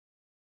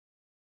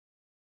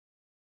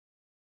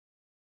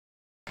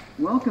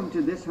Welcome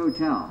to this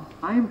hotel.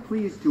 I am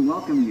pleased to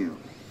welcome you.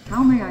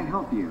 How may I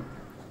help you?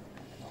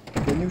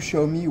 Can you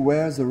show me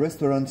where the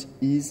restaurant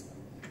is?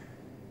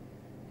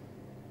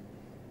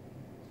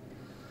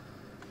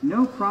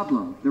 No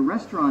problem. The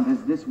restaurant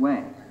is this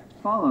way.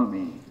 Follow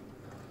me.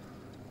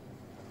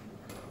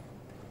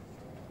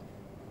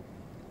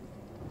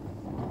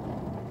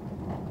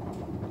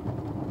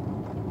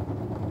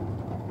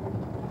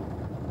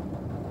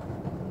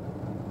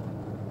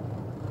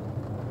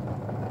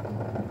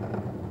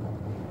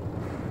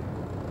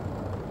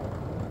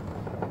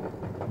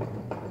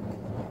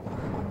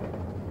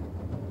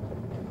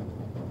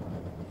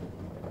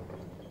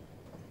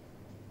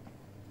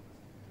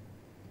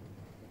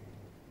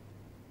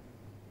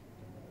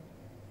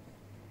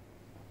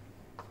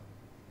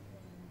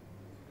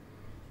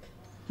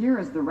 Here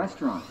is the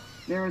restaurant.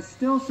 There is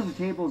still some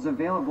tables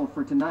available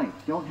for tonight.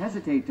 Don't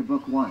hesitate to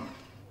book one.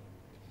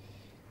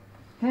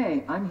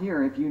 Hey, I'm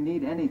here if you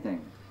need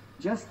anything.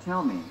 Just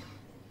tell me.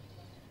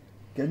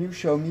 Can you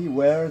show me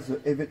where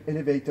the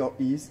elevator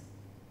is?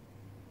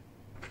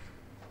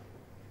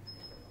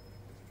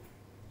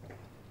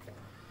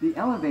 The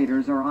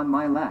elevators are on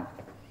my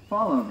left.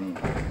 Follow me.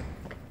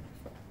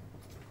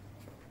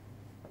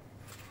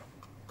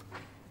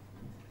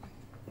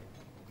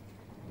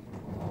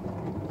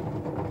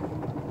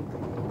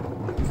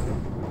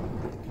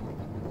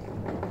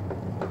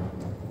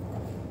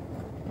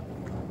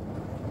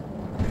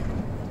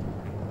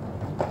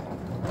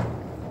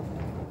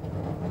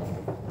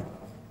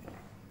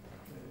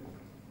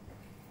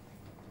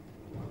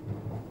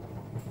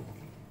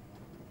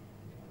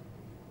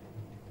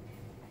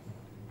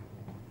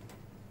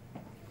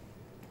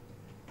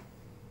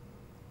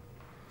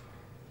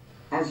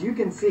 As you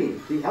can see,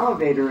 the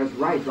elevator is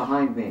right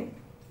behind me.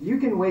 You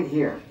can wait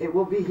here. It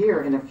will be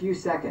here in a few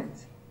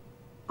seconds.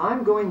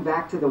 I'm going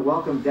back to the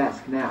welcome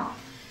desk now.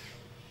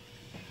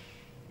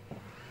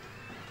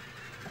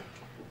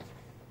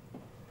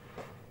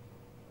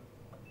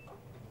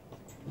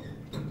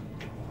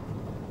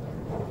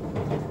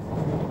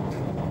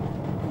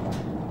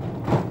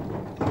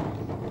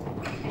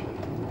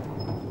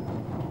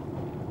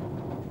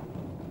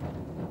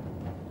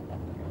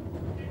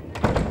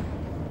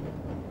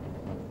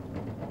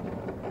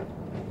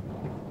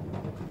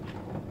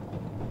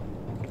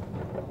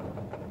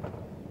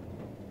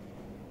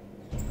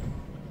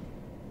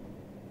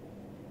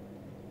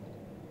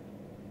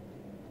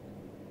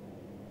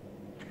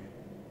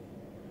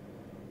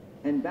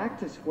 And back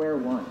to square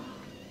one.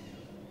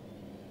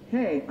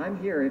 Hey, I'm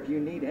here if you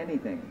need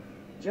anything.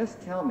 Just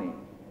tell me.